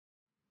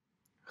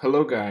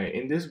Hello guys,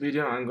 in this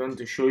video I'm going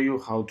to show you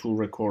how to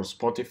record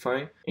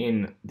Spotify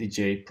in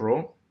Djay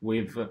Pro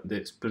with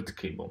the split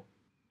cable.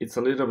 It's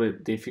a little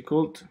bit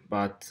difficult,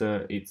 but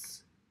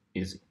it's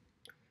easy.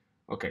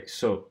 Okay,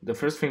 so the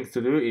first thing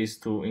to do is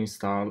to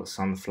install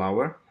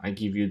Sunflower. I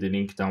give you the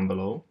link down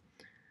below.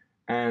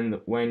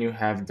 And when you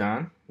have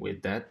done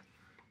with that,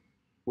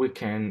 we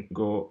can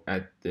go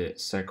at the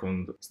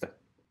second step.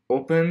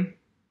 Open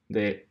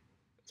the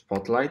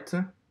Spotlight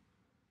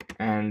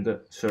and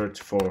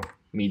search for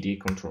MIDI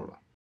controller.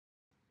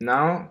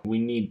 Now we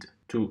need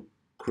to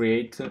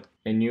create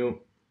a new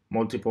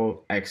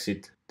multiple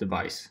exit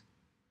device.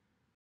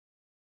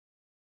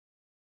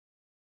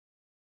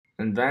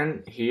 And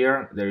then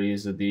here there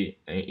is the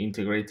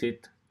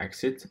integrated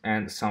exit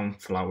and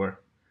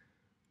Sunflower.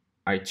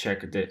 I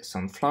check the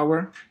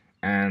Sunflower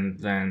and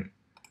then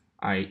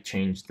I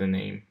change the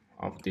name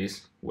of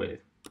this with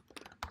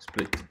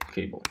split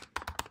cable.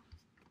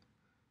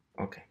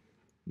 Okay,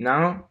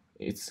 now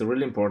it's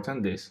really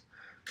important this,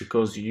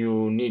 because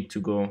you need to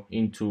go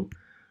into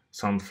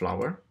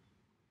Sunflower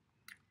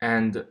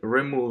and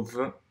remove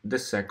the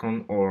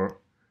second or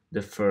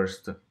the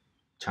first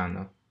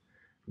channel.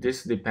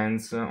 This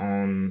depends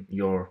on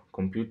your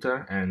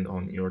computer and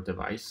on your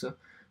device,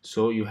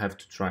 so you have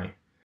to try.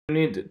 You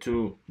need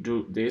to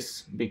do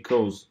this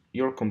because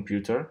your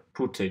computer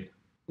put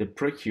the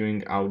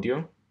pre-queuing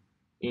audio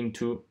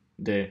into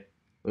the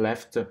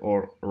left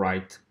or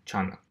right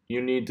channel.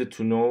 You need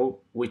to know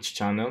which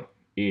channel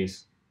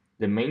is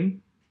the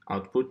main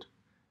output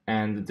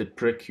and the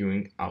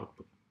pre-queuing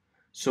output.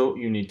 So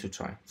you need to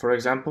try. For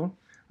example,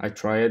 I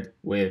tried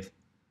with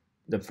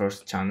the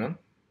first channel,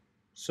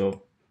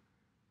 so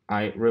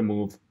I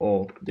remove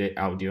all the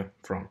audio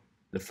from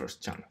the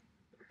first channel.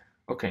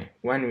 Okay,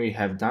 when we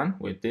have done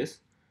with this,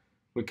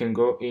 we can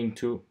go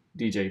into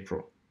Djay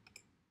Pro.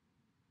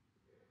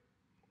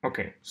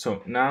 Okay,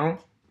 so now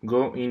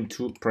go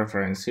into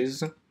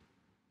Preferences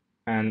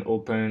and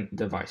open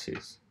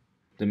Devices.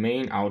 The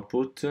main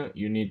output,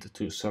 you need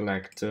to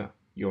select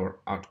your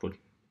output.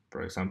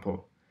 For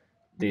example,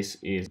 this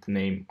is the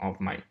name of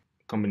my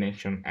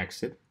combination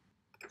exit,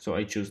 so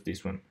I choose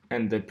this one.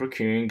 And the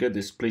pre-queuing,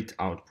 the split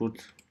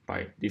output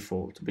by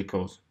default,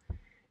 because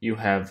you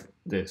have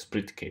the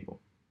split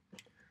cable.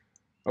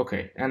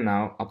 Okay, and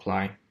now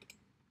apply.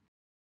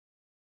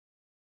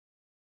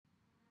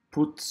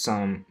 Put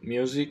some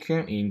music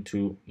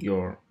into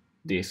your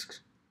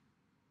discs.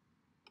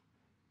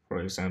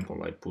 For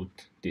example, I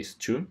put these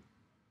two.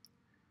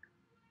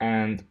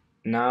 And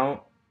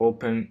now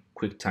open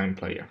QuickTime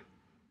Player.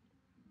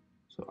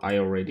 So I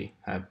already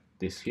have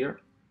this here.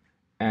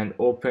 And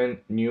open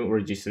new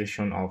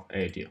registration of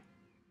audio.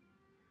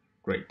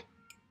 Great.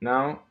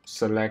 Now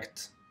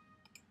select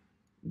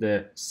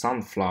the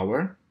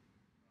Sunflower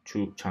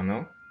 2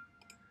 channel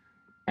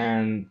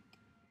and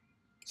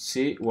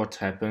see what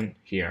happened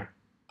here.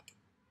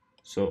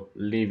 So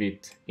leave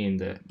it in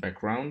the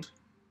background,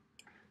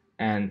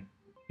 and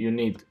you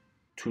need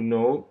to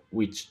know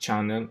which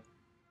channel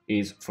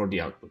is for the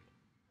output.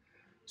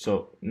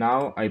 So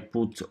now I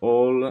put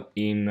all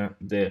in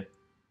the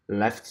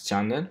left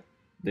channel.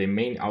 The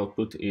main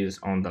output is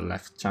on the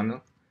left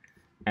channel,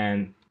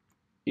 and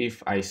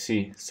if I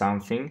see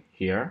something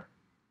here,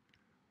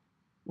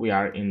 we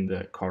are in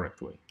the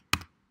correct way.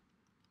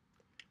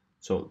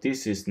 So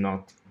this is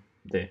not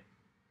the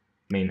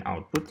main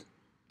output,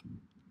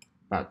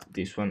 but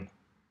this one.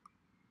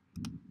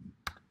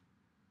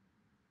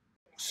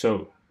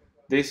 So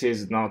this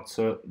is not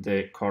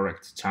the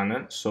correct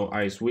channel, so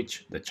I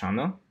switch the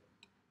channel,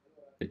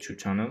 the two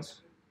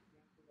channels.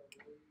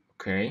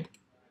 Okay,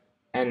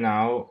 and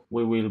now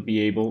we will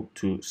be able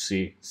to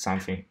see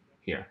something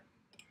here.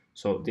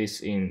 So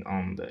this is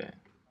on the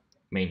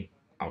main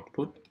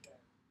output,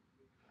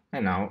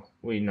 and now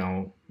we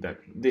know that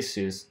this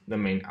is the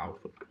main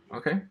output.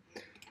 Okay,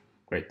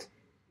 great.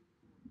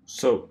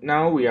 So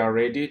now we are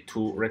ready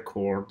to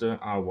record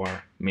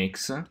our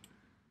mix,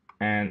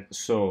 and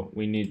so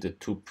we need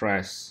to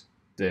press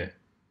the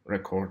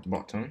record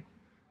button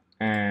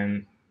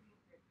and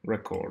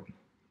record.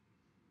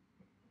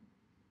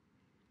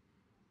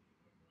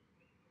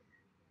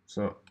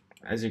 So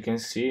as you can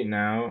see,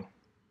 now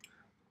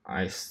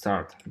I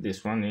start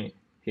this one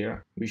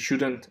here. We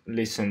shouldn't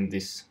listen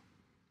this.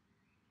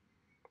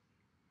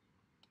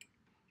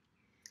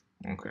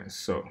 Okay,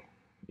 so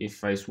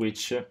if I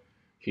switch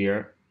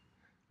here,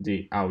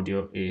 the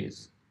audio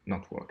is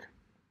not working.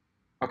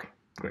 Okay,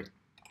 great.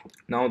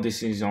 Now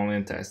this is only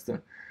a test,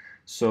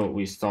 so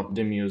we stop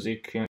the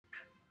music.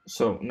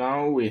 So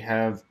now we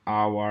have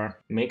our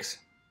mix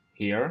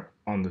here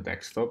on the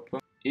desktop.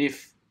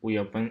 If we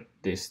open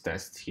this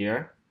test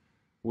here,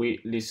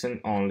 we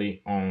listen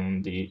only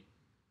on the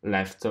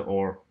left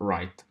or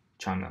right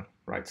channel,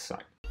 right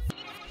side.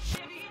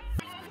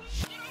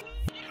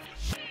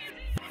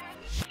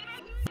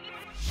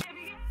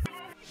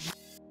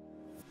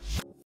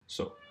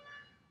 So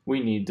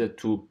we need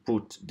to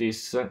put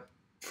this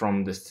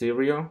from the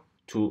stereo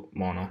to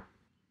mono.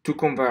 To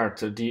convert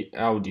the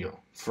audio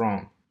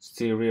from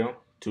stereo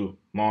to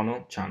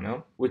mono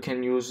channel, we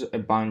can use a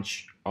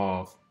bunch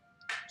of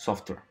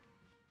software.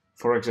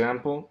 For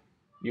example,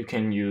 you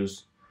can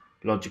use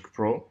Logic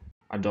Pro,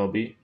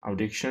 Adobe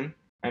Audition,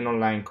 an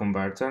online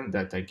converter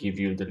that I give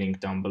you the link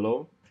down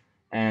below,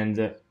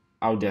 and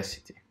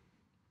Audacity.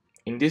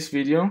 In this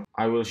video,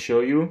 I will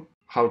show you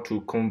how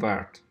to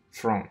convert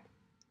from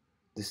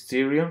the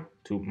stereo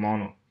to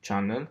mono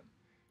channel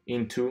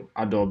into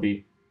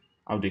Adobe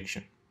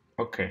Audition.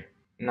 Okay,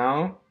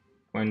 now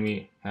when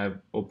we have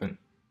opened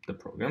the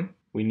program,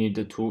 we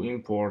need to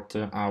import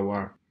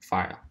our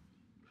file.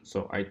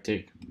 So I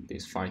take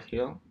this file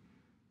here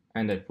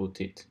and I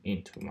put it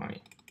into my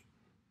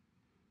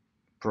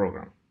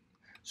program.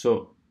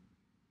 So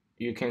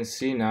you can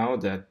see now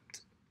that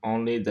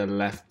only the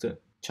left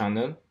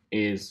channel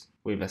is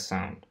with a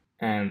sound,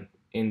 and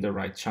in the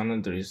right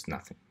channel there is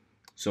nothing.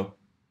 So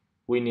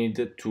we need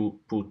to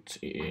put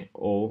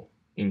all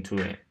into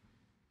a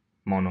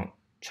mono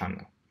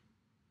channel.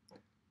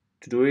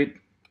 To do it,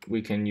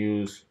 we can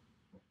use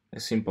a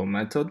simple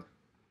method,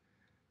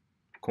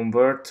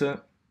 convert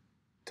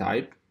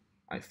type,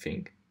 I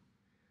think,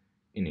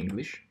 in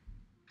English,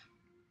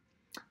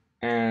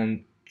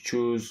 and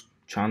choose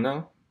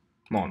channel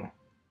mono.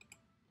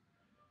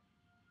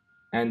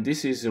 And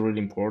this is really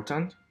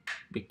important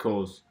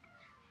because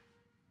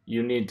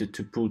you need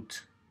to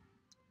put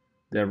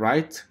the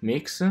right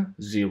mix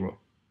 0.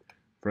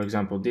 For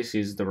example, this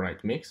is the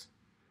right mix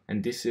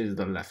and this is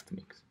the left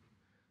mix.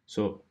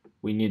 So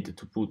we need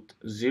to put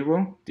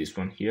 0, this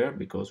one here,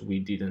 because we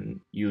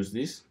didn't use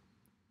this,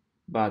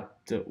 but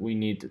we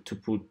need to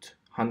put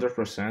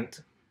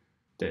 100%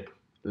 the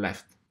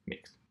left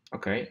mix.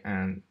 Okay,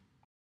 and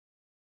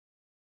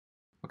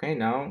okay,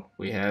 now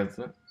we have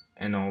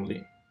an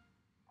only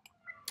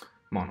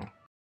mono.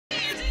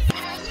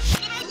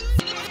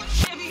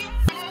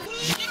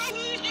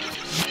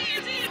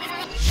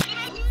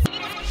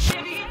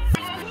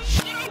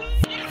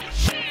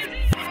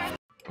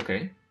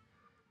 Okay,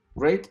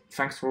 great,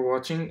 thanks for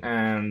watching,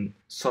 and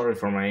sorry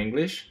for my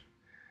English.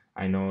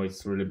 I know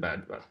it's really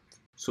bad, but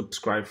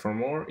subscribe for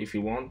more if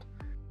you want.